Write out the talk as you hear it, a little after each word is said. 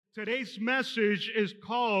Today's message is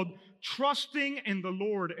called Trusting in the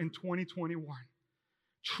Lord in 2021.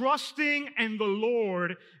 Trusting in the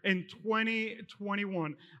Lord in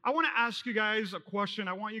 2021. I want to ask you guys a question.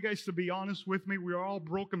 I want you guys to be honest with me. We are all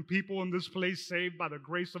broken people in this place, saved by the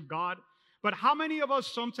grace of God. But how many of us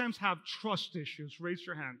sometimes have trust issues? Raise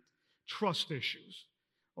your hand. Trust issues.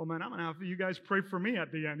 Oh man, I'm going to have you guys pray for me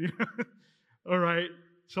at the end. All right.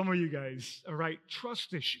 Some of you guys. All right.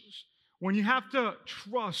 Trust issues. When you have to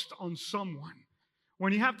trust on someone,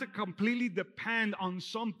 when you have to completely depend on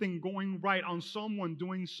something going right, on someone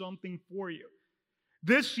doing something for you.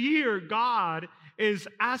 This year, God is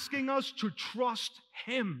asking us to trust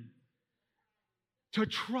Him. To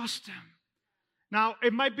trust Him. Now,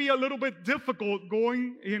 it might be a little bit difficult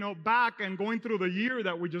going, back and going through the year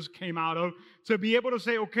that we just came out of to be able to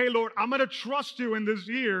say, okay, Lord, I'm going to trust you in this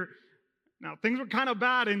year. Now, things were kind of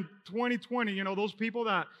bad in 2020. Those people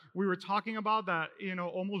that we were talking about that,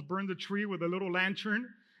 almost burned the tree with a little lantern.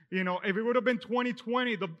 If it would have been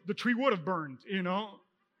 2020, the tree would have burned,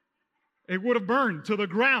 It would have burned to the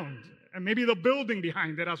ground and maybe the building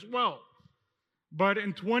behind it as well. But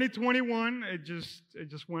in 2021, it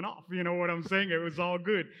just went off. You know what I'm saying? It was all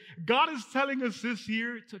good. God is telling us this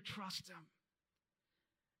year to trust Him.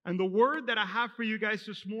 And the word that I have for you guys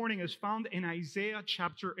this morning is found in Isaiah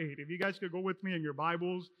chapter 8. If you guys could go with me in your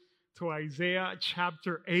Bibles to Isaiah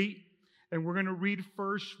chapter 8. And we're going to read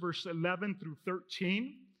first verse 11 through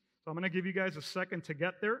 13. So I'm going to give you guys a second to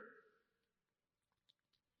get there.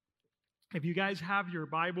 If you guys have your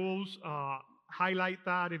Bibles, highlight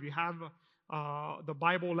that. If you have the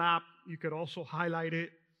Bible app, you could also highlight it.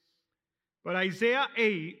 But Isaiah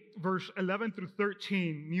 8, verse 11 through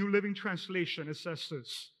 13, New Living Translation, it says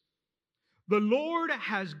this. The Lord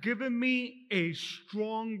has given me a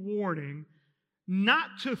strong warning not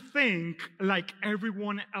to think like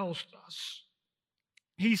everyone else does.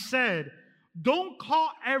 He said, don't call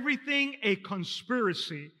everything a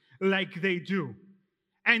conspiracy like they do.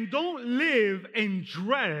 And don't live in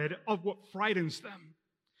dread of what frightens them.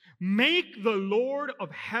 Make the Lord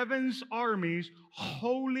of heaven's armies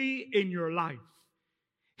holy in your life.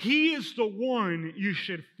 He is the one you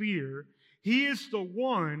should fear. He is the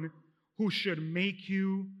one who should make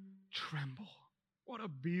you tremble. What a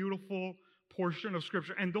beautiful portion of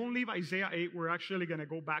Scripture. And don't leave Isaiah 8. We're actually going to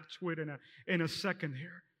go back to it in a second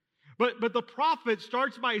here. But the prophet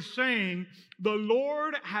starts by saying, the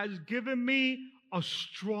Lord has given me a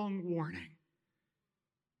strong warning.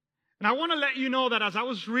 And I want to let you know that as I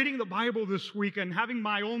was reading the Bible this week and having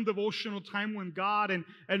my own devotional time with God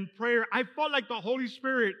and prayer, I felt like the Holy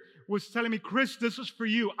Spirit was telling me, Chris, this is for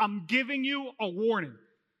you. I'm giving you a warning.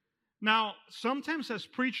 Now, sometimes as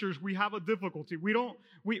preachers, we have a difficulty.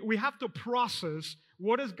 We have to process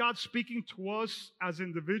what is God speaking to us as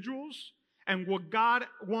individuals and what God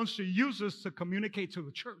wants to use us to communicate to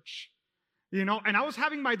the church. And I was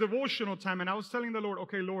having my devotional time and I was telling the Lord,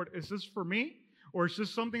 okay, Lord, is this for me? Or is this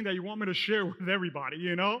something that you want me to share with everybody,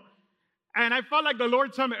 And I felt like the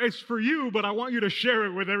Lord told me, it's for you, but I want you to share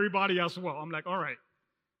it with everybody as well. I'm like, all right.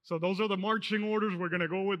 So those are the marching orders. We're going to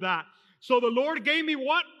go with that. So the Lord gave me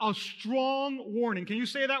what? A strong warning. Can you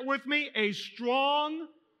say that with me? A strong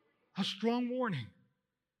warning.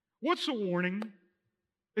 What's a warning?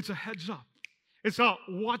 It's a heads up. It's a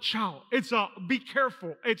watch out. It's a be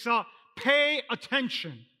careful. It's a pay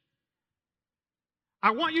attention. I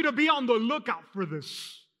want you to be on the lookout for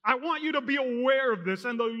this. I want you to be aware of this.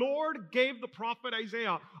 And the Lord gave the prophet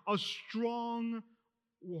Isaiah a strong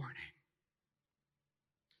warning.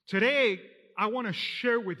 Today, I want to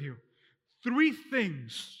share with you 3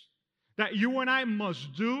 things that you and I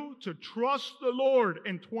must do to trust the Lord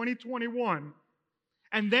in 2021.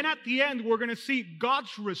 And then at the end, we're going to see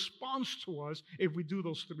God's response to us if we do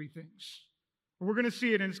those 3 things. We're going to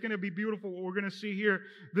see it, and it's going to be beautiful what we're going to see here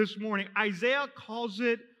this morning. Isaiah calls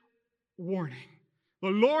it warning. The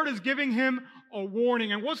Lord is giving him a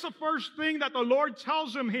warning. And what's the first thing that the Lord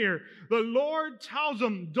tells him here? The Lord tells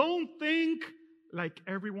him, don't think like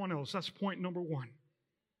everyone else. That's point number 1.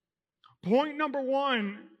 Point number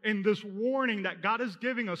 1 in this warning that God is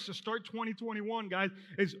giving us to start 2021, guys,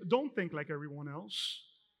 is don't think like everyone else.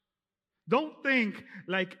 Don't think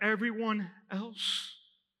like everyone else.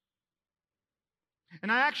 And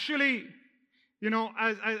I actually,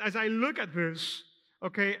 as I look at this,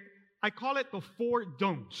 okay, I call it the 4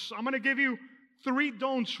 don'ts. I'm going to give you 3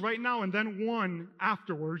 don'ts right now and then 1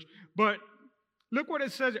 afterwards. But look what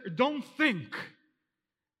it says. Don't think.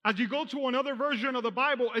 As you go to another version of the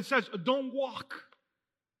Bible, it says, don't walk.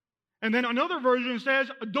 And then another version says,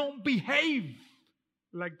 don't behave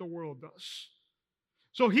like the world does.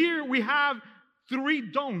 So here we have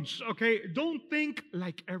three don'ts, okay? Don't think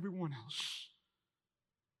like everyone else.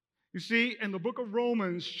 You see, in the book of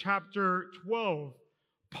Romans, chapter 12,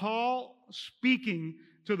 Paul speaking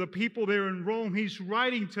to the people there in Rome, he's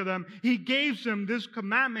writing to them. He gives them this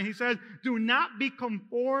commandment. He says, do not be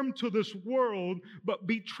conformed to this world, but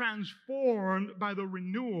be transformed by the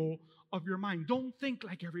renewal of your mind. Don't think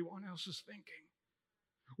like everyone else is thinking.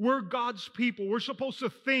 We're God's people. We're supposed to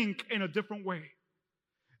think in a different way.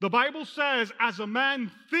 The Bible says, as a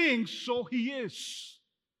man thinks, so he is.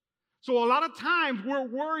 So a lot of times we're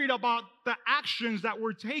worried about the actions that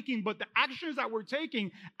we're taking, but the actions that we're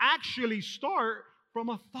taking actually start from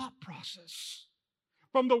a thought process,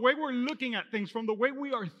 from the way we're looking at things, from the way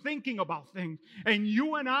we are thinking about things. And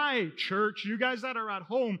you and I, church, you guys that are at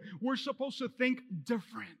home, we're supposed to think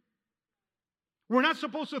different. We're not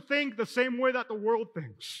supposed to think the same way that the world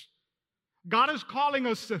thinks. God is calling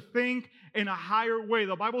us to think in a higher way.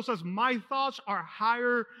 The Bible says, my thoughts are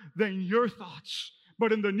higher than your thoughts.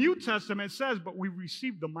 But in the New Testament, it says, but we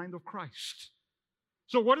received the mind of Christ.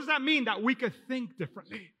 So what does that mean? That we could think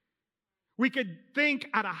differently. We could think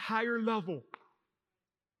at a higher level.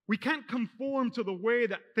 We can't conform to the way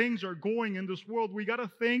that things are going in this world. We got to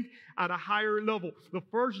think at a higher level. The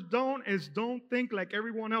first don't is don't think like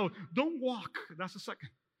everyone else. Don't walk. That's the second.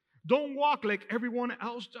 Don't walk like everyone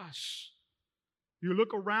else does. You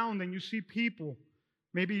look around and you see people,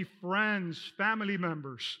 maybe friends, family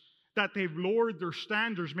members, that they've lowered their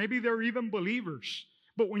standards. Maybe they're even believers.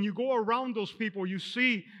 But when you go around those people, you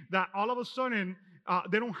see that all of a sudden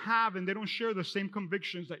they don't have and they don't share the same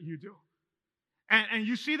convictions that you do. And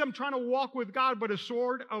you see them trying to walk with God, but it's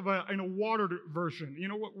sort of in a watered version. You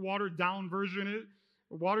know what watered down version is?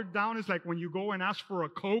 Watered down is like when you go and ask for a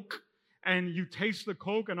Coke and you taste the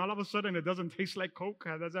Coke and all of a sudden it doesn't taste like Coke.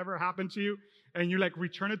 Has that ever happened to you? And you like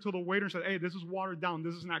return it to the waiter and say, hey, this is watered down.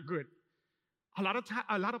 This is not good. A lot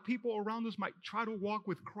of people around us might try to walk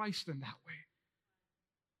with Christ in that way.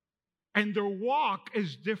 And their walk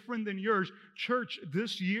is different than yours. Church,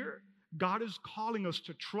 this year, God is calling us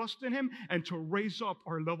to trust in Him and to raise up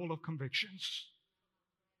our level of convictions.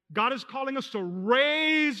 God is calling us to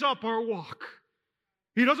raise up our walk.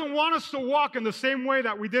 He doesn't want us to walk in the same way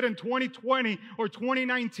that we did in 2020 or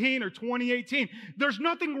 2019 or 2018. There's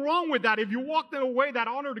nothing wrong with that. If you walked in a way that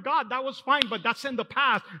honored God, that was fine, but that's in the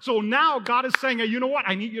past. So now God is saying, hey, you know what?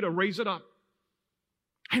 I need you to raise it up.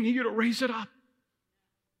 I need you to raise it up.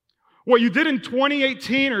 What you did in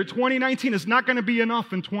 2018 or 2019 is not going to be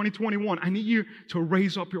enough in 2021. I need you to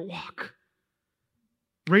raise up your walk.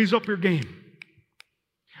 Raise up your game.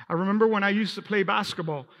 I remember when I used to play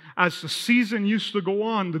basketball, as the season used to go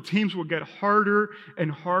on, the teams would get harder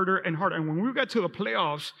and harder and harder. And when we got to the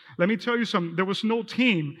playoffs, let me tell you something, there was no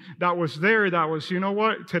team that was there that was, you know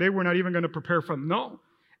what, today we're not even going to prepare for them. No.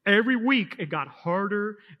 Every week, it got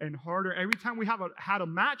harder and harder. Every time we had a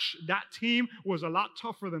match, that team was a lot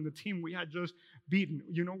tougher than the team we had just beaten.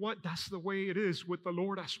 You know what? That's the way it is with the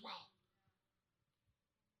Lord as well.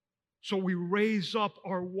 So we raise up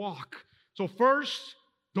our walk. So first,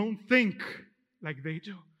 don't think like they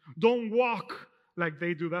do. Don't walk like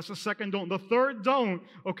they do. That's the second don't. The third don't,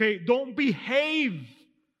 okay, don't behave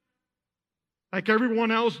like everyone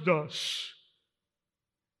else does.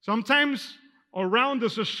 Sometimes around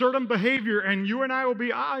us a certain behavior and you and I will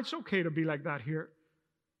be, it's okay to be like that here.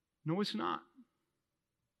 No, it's not.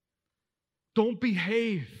 Don't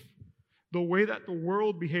behave the way that the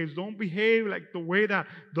world behaves. Don't behave like the way that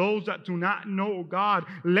those that do not know God.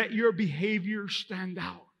 Let your behavior stand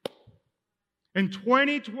out. In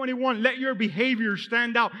 2021, let your behavior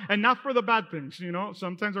stand out, and not for the bad things, you know.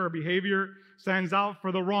 Sometimes our behavior stands out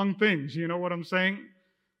for the wrong things, you know what I'm saying?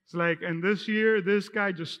 It's like, and this year, this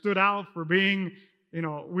guy just stood out for being, you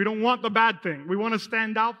know, we don't want the bad thing. We want to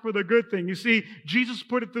stand out for the good thing. You see, Jesus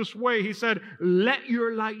put it this way. He said, let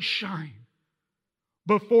your light shine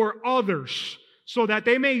before others so that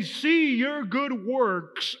they may see your good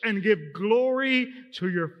works and give glory to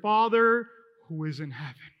your Father who is in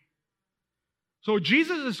heaven. So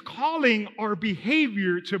Jesus is calling our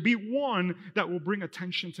behavior to be one that will bring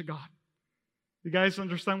attention to God. You guys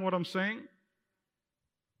understand what I'm saying?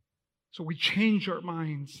 So we change our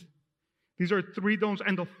minds. These are three don'ts.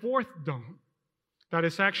 And the fourth don't, that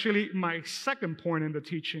is actually my second point in the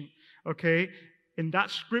teaching, okay? In that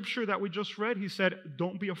scripture that we just read, he said,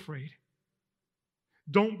 don't be afraid.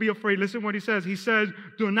 Don't be afraid. Listen what he says. He says,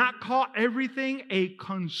 do not call everything a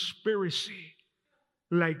conspiracy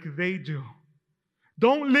like they do.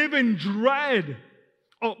 Don't live in dread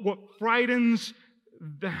of what frightens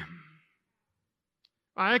them.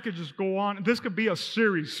 I could just go on. This could be a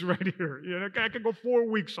series right here. You know, I could go 4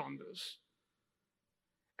 weeks on this.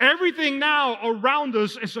 Everything now around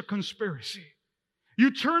us is a conspiracy.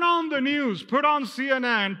 You turn on the news, put on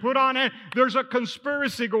CNN, there's a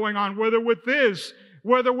conspiracy going on, whether with this,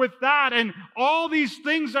 whether with that, and all these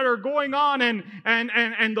things that are going on, and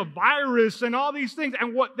the virus and all these things.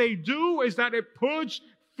 And what they do is that it puts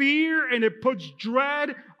fear and it puts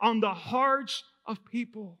dread on the hearts of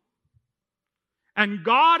people. And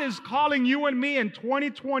God is calling you and me in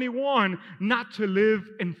 2021 not to live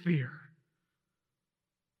in fear.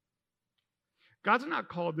 God's not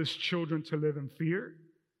called His children to live in fear.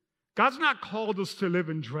 God's not called us to live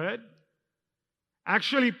in dread.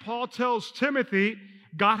 Actually, Paul tells Timothy,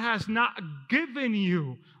 God has not given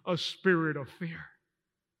you a spirit of fear.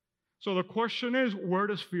 So the question is, where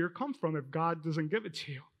does fear come from if God doesn't give it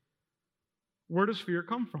to you? Where does fear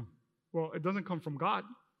come from? Well, it doesn't come from God.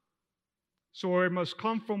 So it must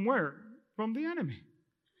come from where? From the enemy.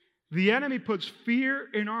 The enemy puts fear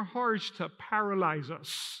in our hearts to paralyze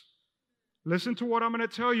us. Listen to what I'm going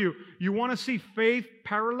to tell you. You want to see faith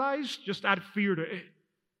paralyzed? Just add fear to it.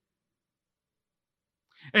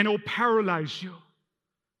 And it'll paralyze you.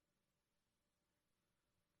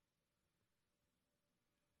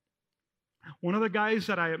 One of the guys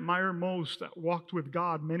that I admire most that walked with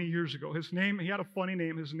God many years ago, he had a funny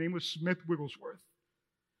name. His name was Smith Wigglesworth.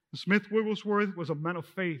 Smith Wigglesworth was a man of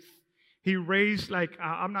faith. He raised,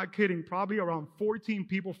 I'm not kidding, probably around 14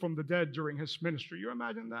 people from the dead during his ministry. You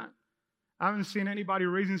imagine that? I haven't seen anybody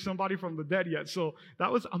raising somebody from the dead yet, so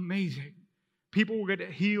that was amazing. People would get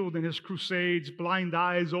healed in his crusades, blind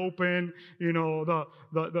eyes open,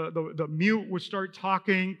 the mute would start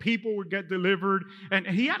talking, people would get delivered. And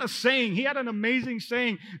he had a saying, he had an amazing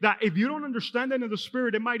saying that if you don't understand it in the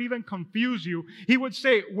Spirit, it might even confuse you. He would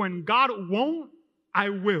say, when God won't, I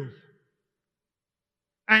will.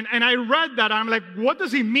 And I read that, I'm like, what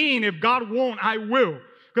does he mean if God won't, I will?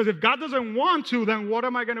 Because if God doesn't want to, then what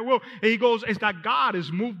am I going to will? And he goes, it's that God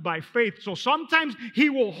is moved by faith. So sometimes he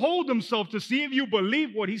will hold himself to see if you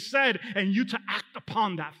believe what he said and you to act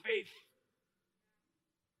upon that faith.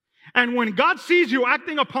 And when God sees you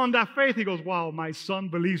acting upon that faith, he goes, wow, my son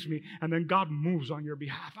believes me. And then God moves on your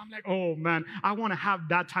behalf. I'm like, oh man, I want to have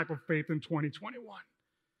that type of faith in 2021.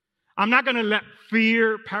 I'm not going to let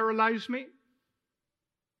fear paralyze me.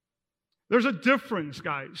 There's a difference,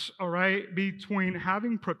 guys, all right, between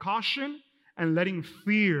having precaution and letting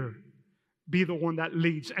fear be the one that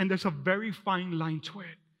leads. And there's a very fine line to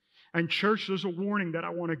it. And church, there's a warning that I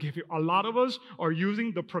want to give you. A lot of us are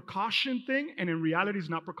using the precaution thing, and in reality, it's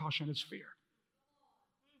not precaution, it's fear.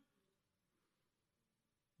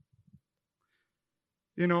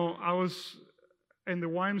 I was in the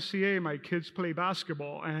YMCA, my kids play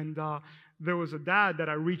basketball, and there was a dad that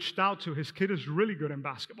I reached out to. His kid is really good in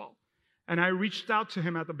basketball. And I reached out to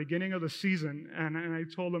him at the beginning of the season, and I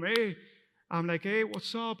told him, hey,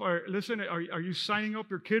 what's up? Listen, are you signing up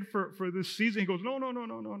your kid for this season? He goes, no.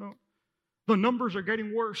 The numbers are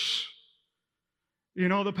getting worse.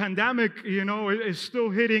 The pandemic, is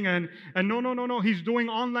still hitting, and no. He's doing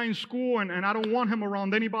online school, and I don't want him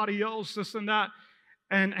around anybody else, this and that.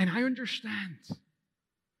 And I understand.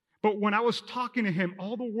 But when I was talking to him,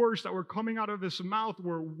 all the words that were coming out of his mouth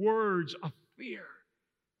were words of fear.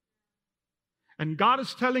 And God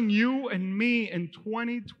is telling you and me in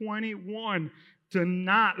 2021 to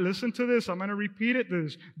not, listen to this, I'm going to repeat it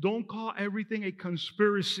this, don't call everything a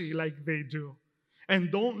conspiracy like they do.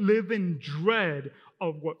 And don't live in dread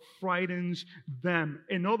of what frightens them.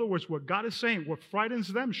 In other words, what God is saying, what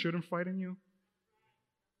frightens them shouldn't frighten you.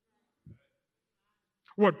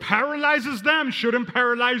 What paralyzes them shouldn't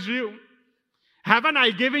paralyze you. Haven't I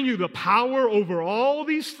given you the power over all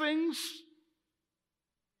these things?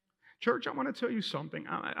 Church, I want to tell you something,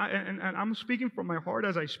 and I'm speaking from my heart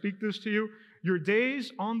as I speak this to you. Your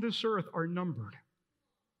days on this earth are numbered.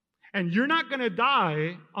 And you're not going to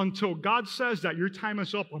die until God says that your time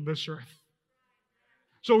is up on this earth.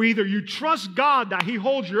 So either you trust God that He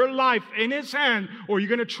holds your life in His hand, or you're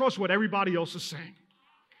going to trust what everybody else is saying.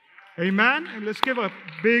 Amen? And let's give a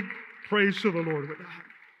big praise to the Lord with that.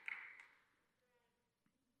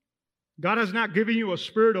 God has not given you a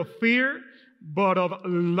spirit of fear, but of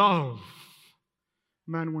love.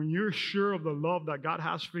 Man, when you're sure of the love that God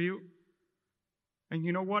has for you, and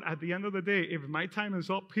you know what? At the end of the day, if my time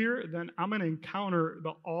is up here, then I'm going to encounter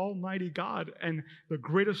the Almighty God and the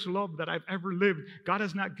greatest love that I've ever lived. God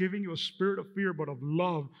has not given you a spirit of fear, but of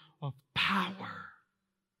love, of power.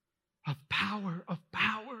 Of power, of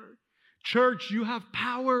power. Church, you have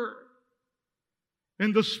power.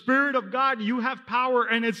 In the Spirit of God, you have power.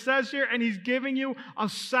 And it says here, and He's giving you a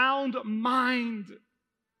sound mind.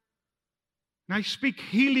 And I speak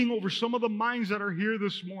healing over some of the minds that are here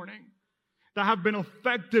this morning. that have been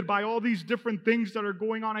affected by all these different things that are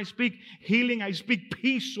going on. I speak healing. I speak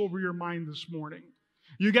peace over your mind this morning.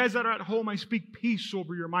 You guys that are at home, I speak peace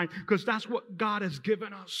over your mind because that's what God has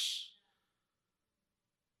given us.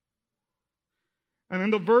 And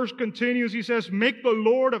then the verse continues. He says, make the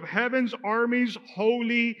Lord of heaven's armies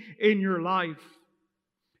holy in your life.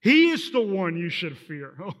 He is the one you should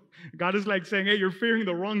fear. Oh, God is like saying, hey, you're fearing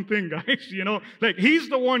the wrong thing, guys. Like He's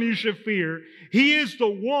the one you should fear. He is the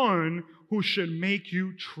one who should make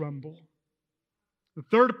you tremble. The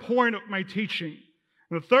third point of my teaching,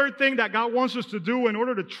 the third thing that God wants us to do in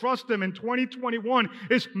order to trust Him in 2021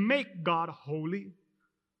 is make God holy.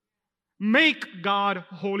 Make God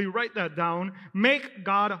holy. Write that down. Make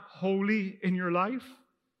God holy in your life.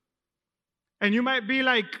 And you might be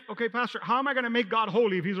like, okay, Pastor, how am I going to make God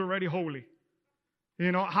holy if He's already holy?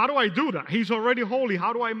 How do I do that? He's already holy.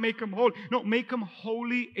 How do I make Him holy? No, make Him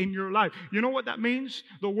holy in your life. You know what that means?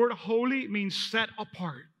 The word holy means set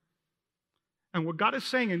apart. And what God is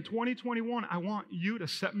saying in 2021, I want you to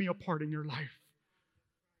set me apart in your life.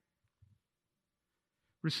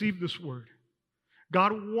 Receive this word.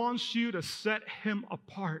 God wants you to set Him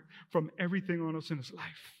apart from everything on us in His life.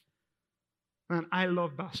 Man, I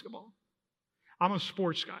love basketball. I'm a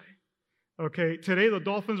sports guy. Okay, today the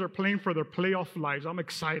Dolphins are playing for their playoff lives. I'm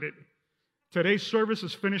excited. Today's service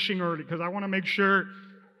is finishing early because I want to make sure.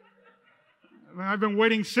 I've been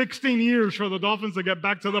waiting 16 years for the Dolphins to get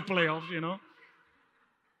back to the playoffs,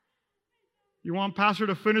 You want Pastor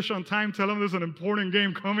to finish on time, tell him there's an important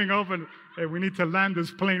game coming up and, hey, we need to land this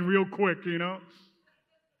plane real quick,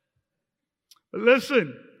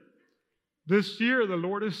 Listen, this year the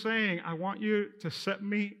Lord is saying, I want you to set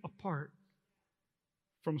me apart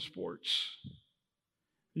from sports.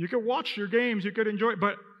 You can watch your games, you could enjoy it,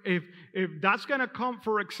 but if that's going to come,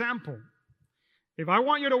 for example, if I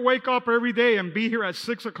want you to wake up every day and be here at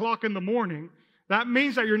 6 o'clock in the morning, that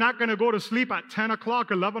means that you're not going to go to sleep at 10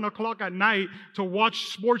 o'clock, 11 o'clock at night to watch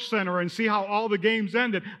Sports Center and see how all the games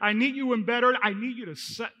ended. I need you in bed early. I need you to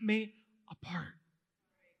set me apart.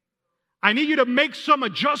 I need you to make some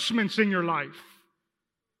adjustments in your life.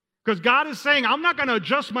 Because God is saying, I'm not going to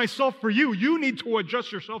adjust myself for you. You need to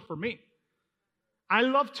adjust yourself for me. I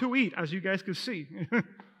love to eat, as you guys can see.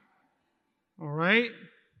 All right?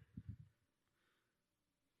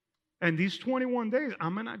 And these 21 days,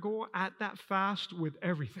 I'm going to go at that fast with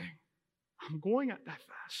everything. I'm going at that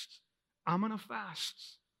fast. I'm going to fast.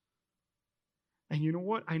 And you know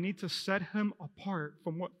what? I need to set Him apart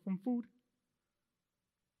from what? From food.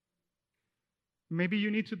 Maybe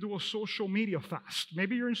you need to do a social media fast.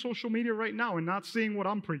 Maybe you're in social media right now and not seeing what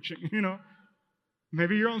I'm preaching,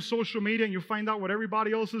 Maybe you're on social media and you find out what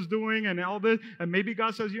everybody else is doing and all this. And maybe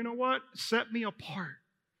God says, you know what? Set me apart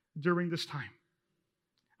during this time.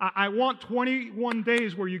 I want 21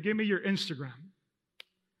 days where you give me your Instagram.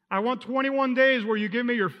 I want 21 days where you give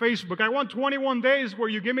me your Facebook. I want 21 days where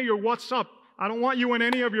you give me your WhatsApp. I don't want you in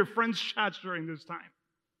any of your friends' chats during this time.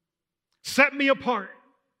 Set me apart.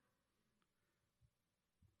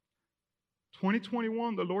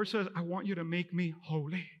 2021, the Lord says, I want you to make me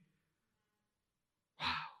holy. Wow.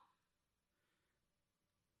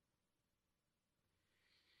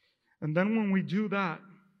 And then when we do that,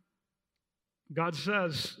 God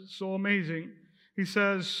says, so amazing, He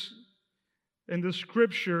says in the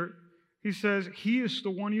scripture, He says, He is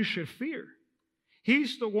the one you should fear.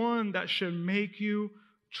 He's the one that should make you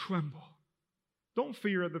tremble. Don't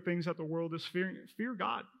fear the things that the world is fearing. Fear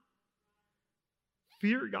God.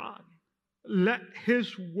 Fear God. Let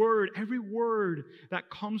His word, every word that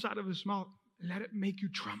comes out of His mouth, let it make you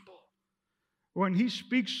tremble. When He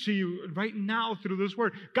speaks to you right now through this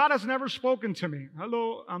word, God has never spoken to me.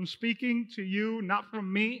 Hello, I'm speaking to you, not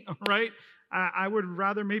from me, all right? I would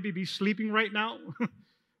rather maybe be sleeping right now.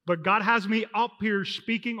 But God has me up here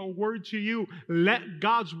speaking a word to you. Let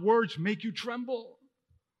God's words make you tremble.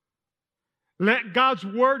 Let God's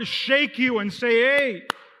word shake you and say, hey,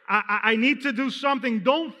 I need to do something.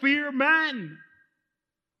 Don't fear man.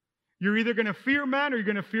 You're either going to fear man or you're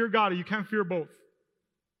going to fear God. You can't fear both.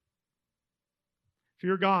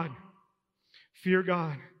 Fear God. Fear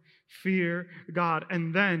God. Fear God.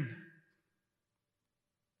 And then,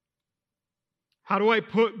 how do I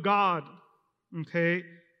put God,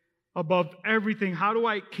 above everything? How do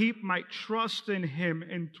I keep my trust in Him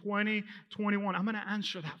in 2021? I'm going to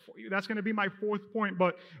answer that for you. That's going to be my fourth point.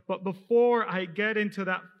 But before I get into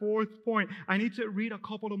that fourth point, I need to read a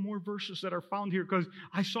couple of more verses that are found here because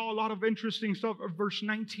I saw a lot of interesting stuff. Verse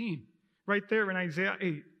 19, right there in Isaiah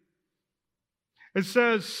 8. It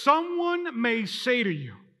says, someone may say to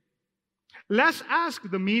you, let's ask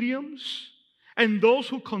the mediums and those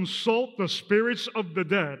who consult the spirits of the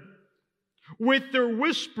dead, With their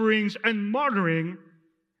whisperings and muttering,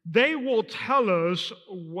 they will tell us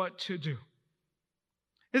what to do.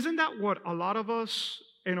 Isn't that what a lot of us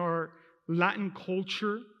in our Latin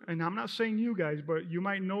culture, and I'm not saying you guys, but you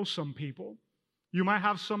might know some people, you might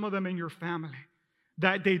have some of them in your family,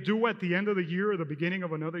 that they do at the end of the year or the beginning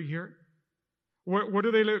of another year? What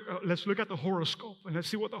do they look? Let's look at the horoscope, and let's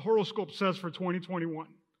see what the horoscope says for 2021.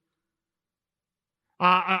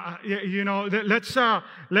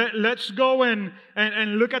 Let's go and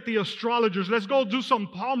look at the astrologers. Let's go do some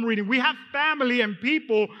palm reading. We have family and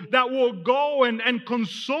people that will go and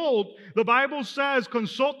consult. The Bible says,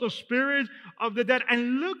 consult the spirits of the dead.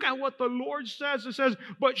 And look at what the Lord says. It says,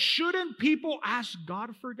 but shouldn't people ask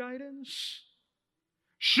God for guidance?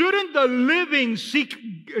 Should the living seek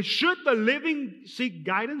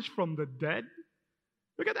guidance from the dead?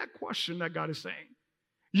 Look at that question that God is saying.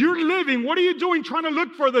 You're living. What are you doing trying to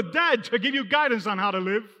look for the dead to give you guidance on how to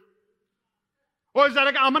live? Or is that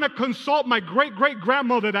like, I'm going to consult my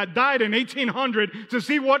great-great-grandmother that died in 1800 to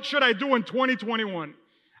see what should I do in 2021?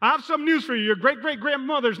 I have some news for you. Your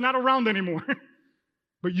great-great-grandmother's not around anymore.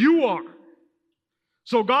 But you are.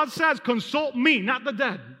 So God says, consult me, not the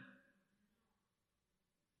dead.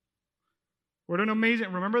 What an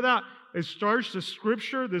amazing, remember that? It starts the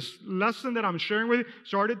scripture, this lesson that I'm sharing with you,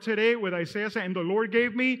 started today with Isaiah saying, and the Lord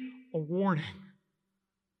gave me a warning.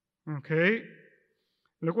 Okay?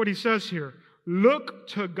 Look what he says here. Look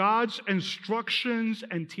to God's instructions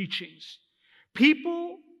and teachings.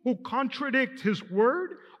 People who contradict his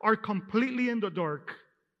word are completely in the dark.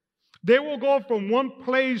 They will go from one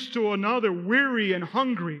place to another, weary and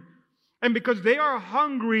hungry. And because they are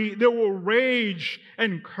hungry, they will rage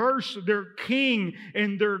and curse their king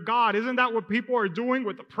and their God. Isn't that what people are doing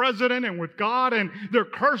with the president and with God? And they're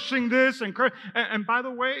cursing this and and by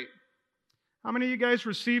the way, how many of you guys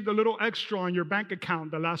received a little extra on your bank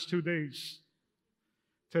account the last 2 days?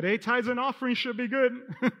 Today, tithes and offerings should be good.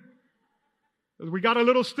 We got a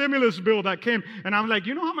little stimulus bill that came. And I'm like,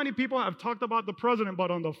 you know how many people have talked about the president,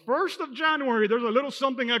 but on the 1st of January, there's a little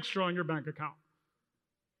something extra on your bank account.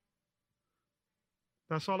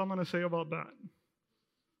 That's all I'm going to say about that.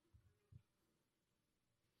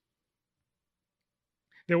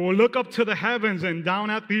 They will look up to the heavens and down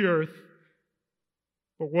at the earth.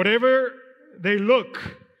 But whatever they look,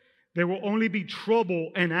 there will only be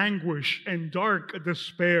trouble and anguish and dark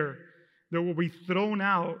despair. They will be thrown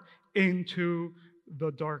out into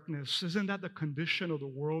the darkness. Isn't that the condition of the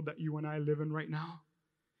world that you and I live in right now?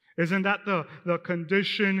 Isn't that the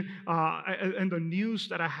condition and the news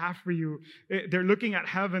that I have for you? They're looking at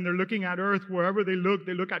heaven, they're looking at earth. Wherever they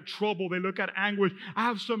look at trouble, they look at anguish. I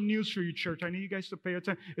have some news for you, church. I need you guys to pay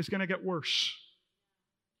attention. It's going to get worse.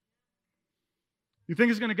 You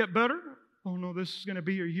think it's going to get better? Oh no, this is going to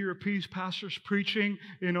be your year of peace. Pastors preaching,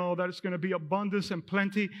 that it's going to be abundance and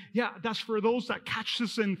plenty. Yeah, that's for those that catch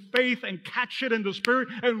this in faith and catch it in the Spirit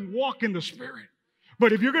and walk in the Spirit.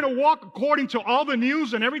 But if you're going to walk according to all the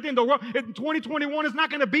news and everything, the world, 2021 is not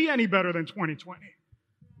going to be any better than 2020.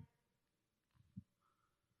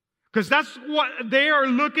 Because that's what they are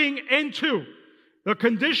looking into. The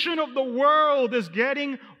condition of the world is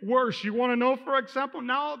getting worse. You want to know, for example,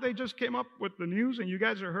 now they just came up with the news, and you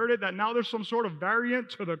guys have heard it, that now there's some sort of variant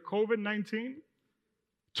to the COVID-19.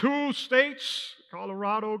 2 states,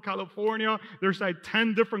 Colorado, California, there's like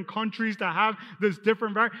 10 different countries that have this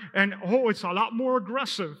different variant. And it's a lot more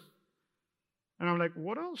aggressive. And I'm like,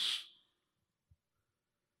 what else?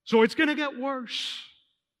 So it's going to get worse.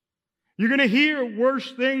 You're going to hear worse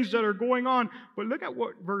things that are going on. But look at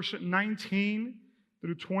what verse 19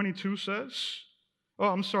 through 22 says. Oh,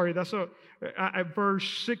 I'm sorry, that's at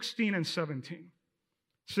verse 16 and 17.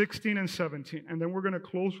 16 and 17. And then we're going to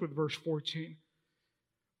close with verse 14.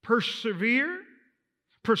 Preserve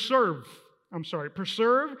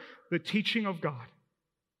the teaching of God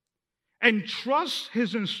and trust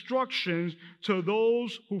his instructions to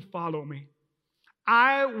those who follow me.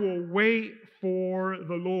 I will wait for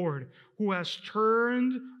the Lord, who has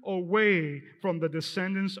turned away from the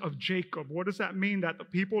descendants of Jacob. What does that mean? That the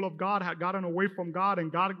people of God had gotten away from God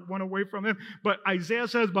and God went away from him. But Isaiah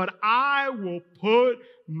says, but I will put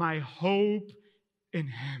my hope in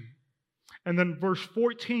him. And then verse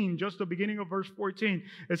 14, just the beginning of verse 14,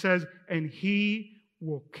 it says, and he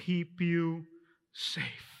will keep you safe.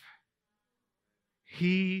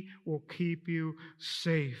 He will keep you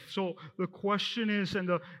safe. So the question is, and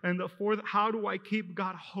the fourth, how do I keep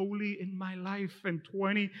God holy in my life in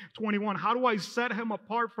 2021? How do I set him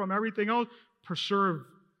apart from everything else? Persevere,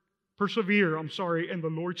 in the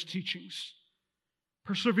Lord's teachings.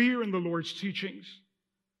 Persevere in the Lord's teachings.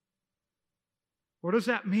 What does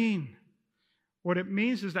that mean? What it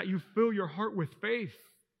means is that you fill your heart with faith.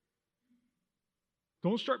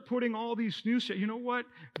 Don't start putting all these news. You know what?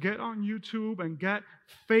 Get on YouTube and get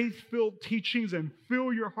faith-filled teachings and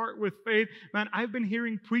fill your heart with faith. Man, I've been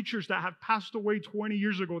hearing preachers that have passed away 20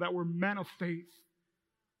 years ago that were men of faith,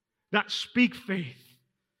 that speak faith.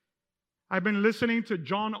 I've been listening to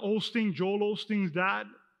Joel Osteen's dad.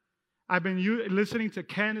 I've been listening to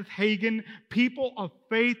Kenneth Hagin, people of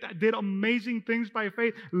faith that did amazing things by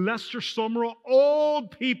faith. Lester Summerall,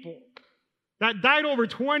 old people that died over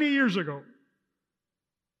 20 years ago.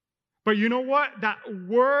 But you know what? That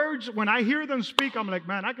words, when I hear them speak, I'm like,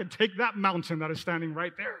 man, I could take that mountain that is standing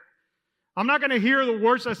right there. I'm not going to hear the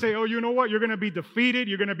words that say, oh, you know what? You're going to be defeated.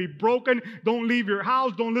 You're going to be broken. Don't leave your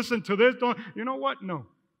house. Don't listen to this. You know what? No.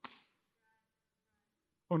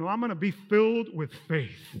 Oh, no, I'm going to be filled with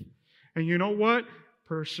faith. And you know what?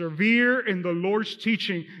 Persevere in the Lord's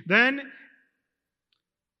teaching. Then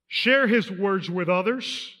share His words with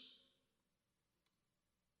others.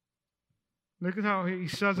 Look at how he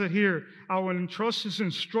says it here. I will entrust His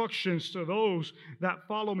instructions to those that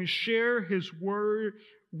follow me. Share His word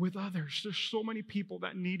with others. There's so many people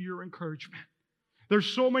that need your encouragement. There's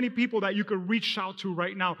so many people that you could reach out to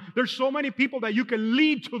right now. There's so many people that you can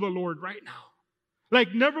lead to the Lord right now,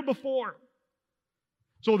 like never before.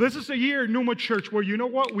 So this is a year, Numa Church, where you know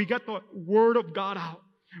what? We get the Word of God out,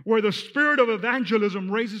 where the spirit of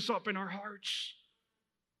evangelism raises up in our hearts.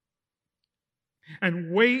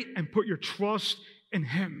 And wait and put your trust in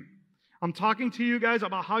Him. I'm talking to you guys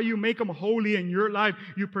about how you make Him holy in your life.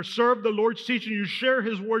 You preserve the Lord's teaching. You share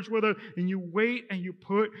His words with us. And you wait and you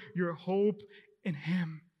put your hope in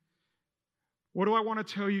Him. What do I want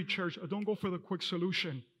to tell you, church? Don't go for the quick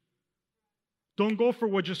solution. Don't go for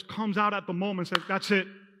what just comes out at the moment. Say, that's it.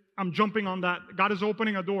 I'm jumping on that. God is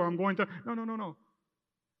opening a door. I'm going to. No.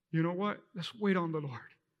 You know what? Let's wait on the Lord.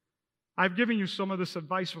 I've given you some of this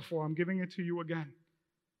advice before. I'm giving it to you again.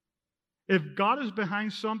 If God is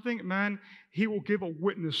behind something, man, He will give a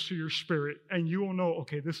witness to your spirit, and you will know,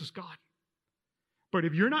 okay, this is God. But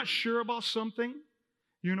if you're not sure about something,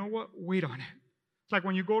 you know what? Wait on it. It's like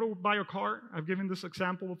when you go to buy a car. I've given this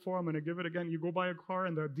example before. I'm going to give it again. You go buy a car,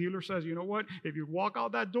 and the dealer says, you know what? If you walk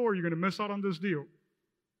out that door, you're going to miss out on this deal.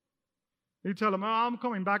 You tell them, oh, I'm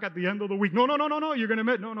coming back at the end of the week. No, you're going to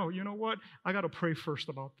miss. No, you know what? I got to pray first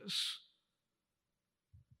about this.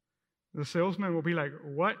 The salesman will be like,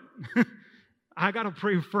 what? I got to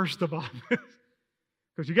pray first about this.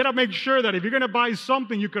 Because you got to make sure that if you're going to buy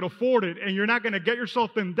something, you could afford it, and you're not going to get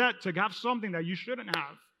yourself in debt to have something that you shouldn't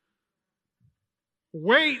have.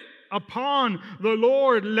 Wait upon the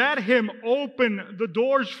Lord. Let Him open the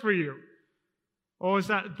doors for you. Oh,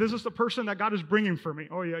 this is the person that God is bringing for me?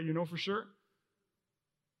 Oh, yeah, you know for sure?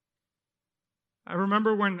 I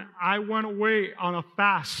remember when I went away on a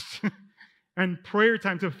fast and prayer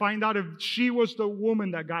time to find out if she was the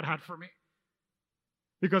woman that God had for me.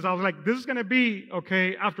 Because I was like, this is going to be,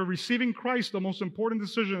 okay, after receiving Christ, the most important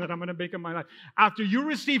decision that I'm going to make in my life. After you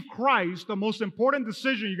receive Christ, the most important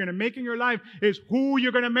decision you're going to make in your life is who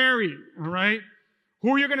you're going to marry, all right?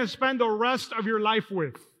 Who you're going to spend the rest of your life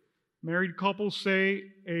with. Married couples say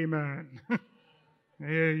amen.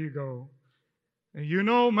 There you go. And you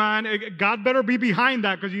know, man, God better be behind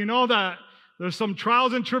that, because you know that there's some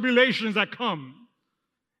trials and tribulations that come.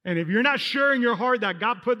 And if you're not sure in your heart that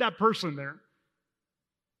God put that person there,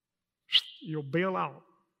 you'll bail out.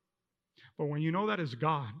 But when you know that it's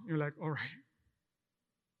God, you're like, all right.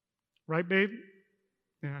 Right, babe?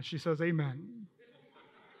 Yeah, she says amen.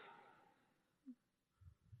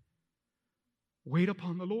 Wait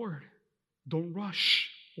upon the Lord. Don't rush.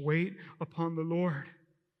 Wait upon the Lord.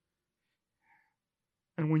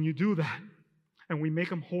 And when you do that, and we make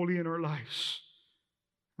Him holy in our lives,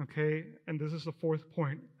 okay, and this is the fourth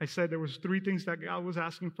point. I said there was 3 things that God was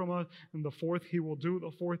asking from us, and the fourth He will do.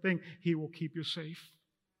 The fourth thing, He will keep you safe.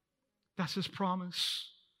 That's His promise.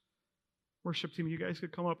 Worship team, you guys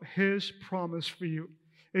could come up. His promise for you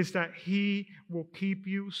is that He will keep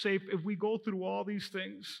you safe. If we go through all these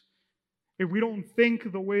things, if we don't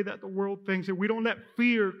think the way that the world thinks, if we don't let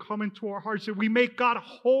fear come into our hearts, if we make God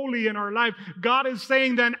holy in our life, God is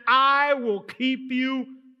saying, then I will keep you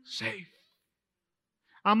safe.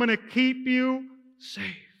 I'm going to keep you safe.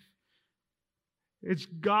 It's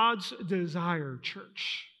God's desire,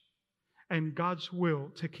 church, and God's will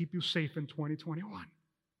to keep you safe in 2021.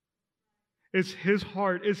 It's His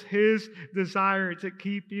heart, it's His desire to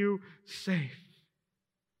keep you safe.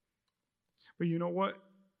 But you know what?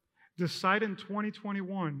 Decide in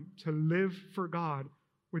 2021 to live for God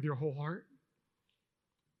with your whole heart.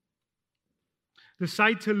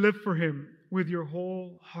 Decide to live for Him with your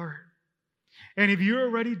whole heart. And if you're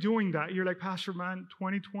already doing that, you're like, Pastor, man,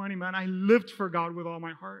 2020, man, I lived for God with all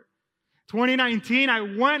my heart. 2019, I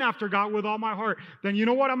went after God with all my heart. Then you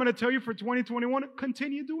know what I'm going to tell you for 2021?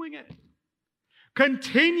 Continue doing it.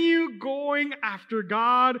 Continue going after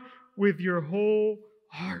God with your whole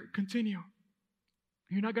heart. Continue.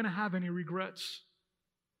 You're not going to have any regrets.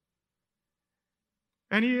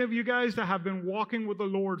 Any of you guys that have been walking with the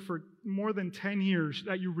Lord for more than 10 years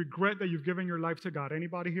that you regret that you've given your life to God?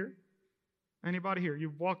 Anybody here? Anybody here?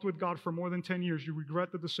 You've walked with God for more than 10 years. You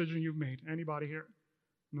regret the decision you've made. Anybody here?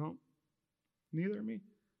 No? Neither me.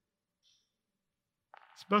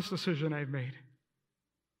 It's the best decision I've made.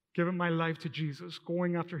 Giving my life to Jesus,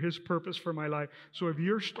 going after His purpose for my life. So if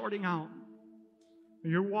you're starting out,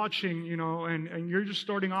 you're watching, and you're just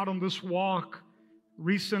starting out on this walk,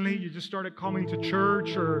 recently you just started coming to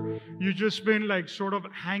church, or you've just been like sort of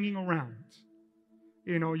hanging around.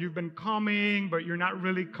 You've been coming, but you're not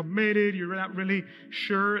really committed. You're not really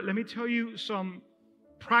sure. Let me tell you some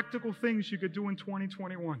practical things you could do in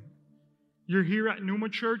 2021. You're here at Numa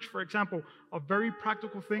Church, for example. A very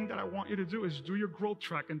practical thing that I want you to do is do your growth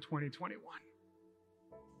track in 2021.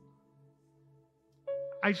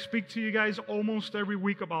 I speak to you guys almost every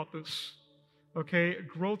week about this. Okay,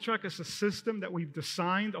 growth track is a system that we've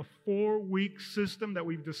designed, a 4-week system that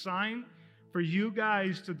we've designed for you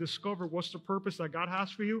guys to discover what's the purpose that God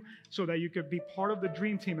has for you, so that you could be part of the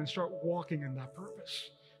dream team and start walking in that purpose.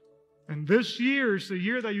 And this year is the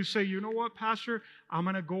year that you say, you know what, Pastor, I'm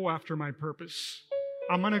going to go after my purpose.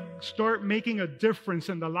 I'm going to start making a difference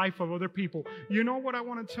in the life of other people. You know what I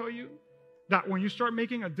want to tell you? That when you start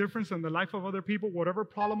making a difference in the life of other people, whatever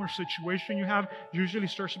problem or situation you have usually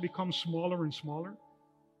starts to become smaller and smaller.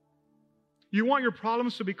 You want your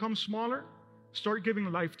problems to become smaller? Start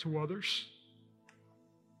giving life to others.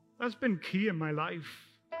 That's been key in my life.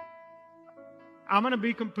 I'm going to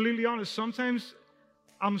be completely honest. Sometimes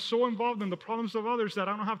I'm so involved in the problems of others that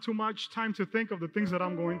I don't have too much time to think of the things that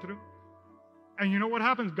I'm going through. And you know what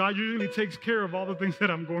happens? God usually takes care of all the things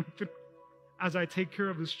that I'm going through as I take care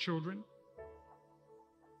of His children.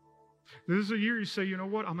 This is a year you say, you know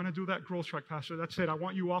what? I'm going to do that growth track, Pastor. That's it. I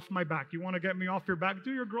want you off my back. You want to get me off your back?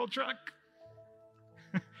 Do your growth track.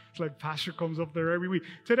 It's like Pastor comes up there every week.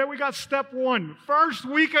 Today we got step 1. First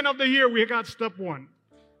weekend of the year, we got step 1.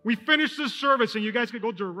 We finished this service, and you guys can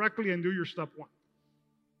go directly and do your step 1.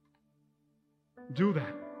 Do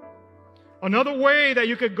that. Another way that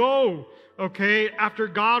you could go, after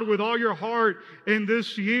God with all your heart in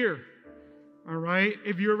this year, all right?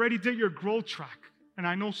 If you already did your growth track, and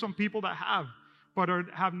I know some people that have, but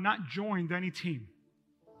have not joined any team.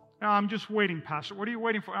 I'm just waiting, Pastor. What are you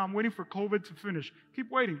waiting for? I'm waiting for COVID to finish.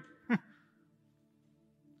 Keep waiting.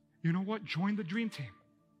 You know what? Join the dream team.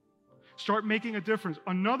 Start making a difference.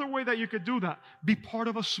 Another way that you could do that, be part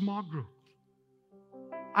of a small group.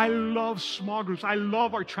 I love small groups. I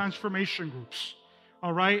love our transformation groups.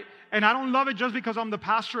 All right? And I don't love it just because I'm the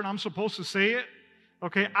pastor and I'm supposed to say it.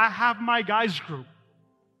 Okay? I have my guys group.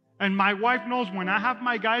 And my wife knows when I have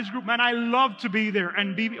my guys group, man, I love to be there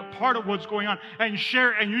and be a part of what's going on and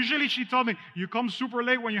share. And usually she told me, you come super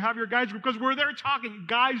late when you have your guys group because we're there talking.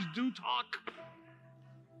 Guys do talk.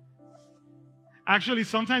 Actually,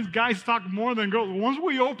 sometimes guys talk more than girls. Once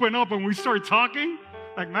we open up and we start talking,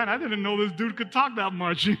 like, man, I didn't know this dude could talk that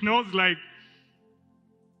much. It's like,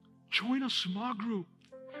 join a small group.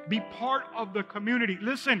 Be part of the community.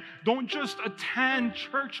 Listen, don't just attend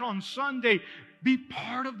church on Sunday. Be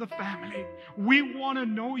part of the family. We want to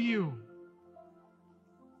know you.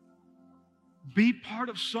 Be part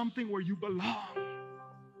of something where you belong.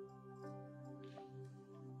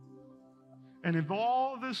 And if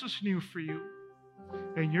all this is new for you,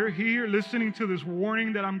 and you're here listening to this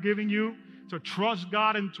warning that I'm giving you to trust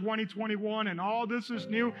God in 2021, and all this is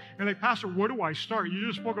new, and like, Pastor, where do I start? You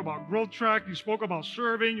just spoke about growth track. You spoke about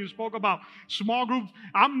serving. You spoke about small groups.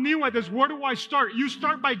 I'm new at this. Where do I start? You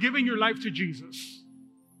start by giving your life to Jesus.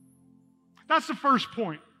 That's the first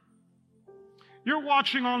point. You're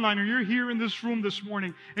watching online, or you're here in this room this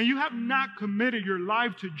morning, and you have not committed your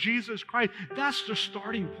life to Jesus Christ. That's the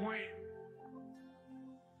starting point.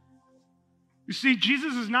 You see,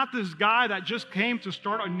 Jesus is not this guy that just came to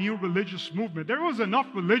start a new religious movement. There was enough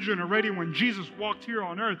religion already when Jesus walked here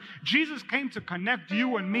on earth. Jesus came to connect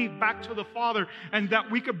you and me back to the Father, and that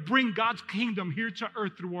we could bring God's kingdom here to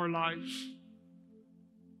earth through our lives.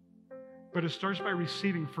 But it starts by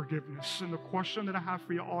receiving forgiveness. And the question that I have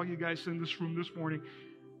for you, all you guys in this room this morning,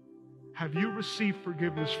 have you received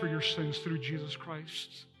forgiveness for your sins through Jesus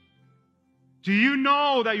Christ? Do you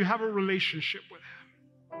know that you have a relationship with Him?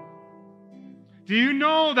 Do you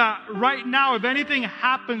know that right now, if anything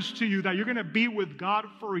happens to you, that you're going to be with God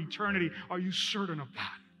for eternity? Are you certain of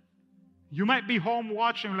that? You might be home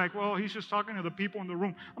watching like, well, he's just talking to the people in the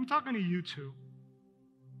room. I'm talking to you too.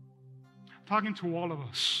 I'm talking to all of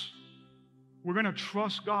us. We're going to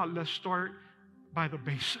trust God. Let's start by the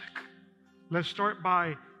basic. Let's start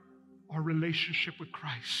by our relationship with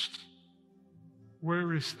Christ.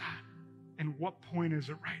 Where is that? And what point is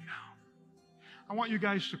it right now? I want you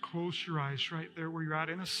guys to close your eyes right there where you're at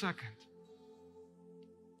in a second.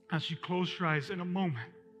 As you close your eyes in a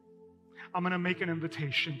moment, I'm going to make an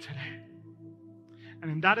invitation today.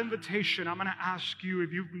 And in that invitation, I'm going to ask you,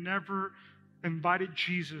 if you've never invited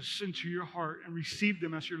Jesus into your heart and received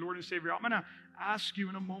him as your Lord and Savior, I'm going to ask you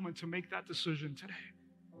in a moment to make that decision today.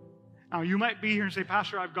 Now, you might be here and say,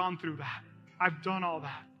 Pastor, I've gone through that. I've done all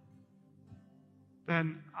that.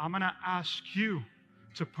 Then I'm going to ask you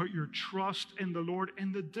to put your trust in the Lord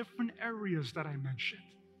in the different areas that I mentioned.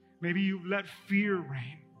 Maybe you've let fear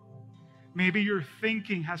reign. Maybe your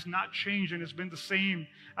thinking has not changed and it's been the same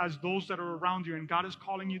as those that are around you, and God is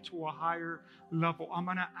calling you to a higher level. I'm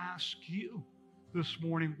going to ask you this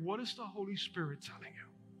morning, what is the Holy Spirit telling you?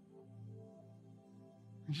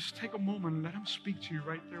 And just take a moment and let him speak to you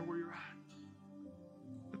right there where you're at.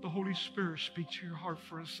 Let the Holy Spirit speak to your heart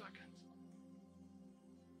for a second.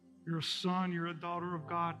 You're a son, you're a daughter of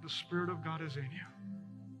God. The Spirit of God is in you.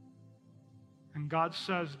 And God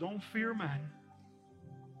says, don't fear men.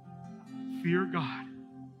 Fear God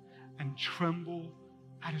and tremble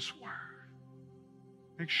at his word.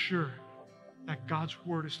 Make sure that God's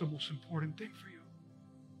word is the most important thing for you.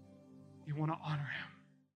 You want to honor him.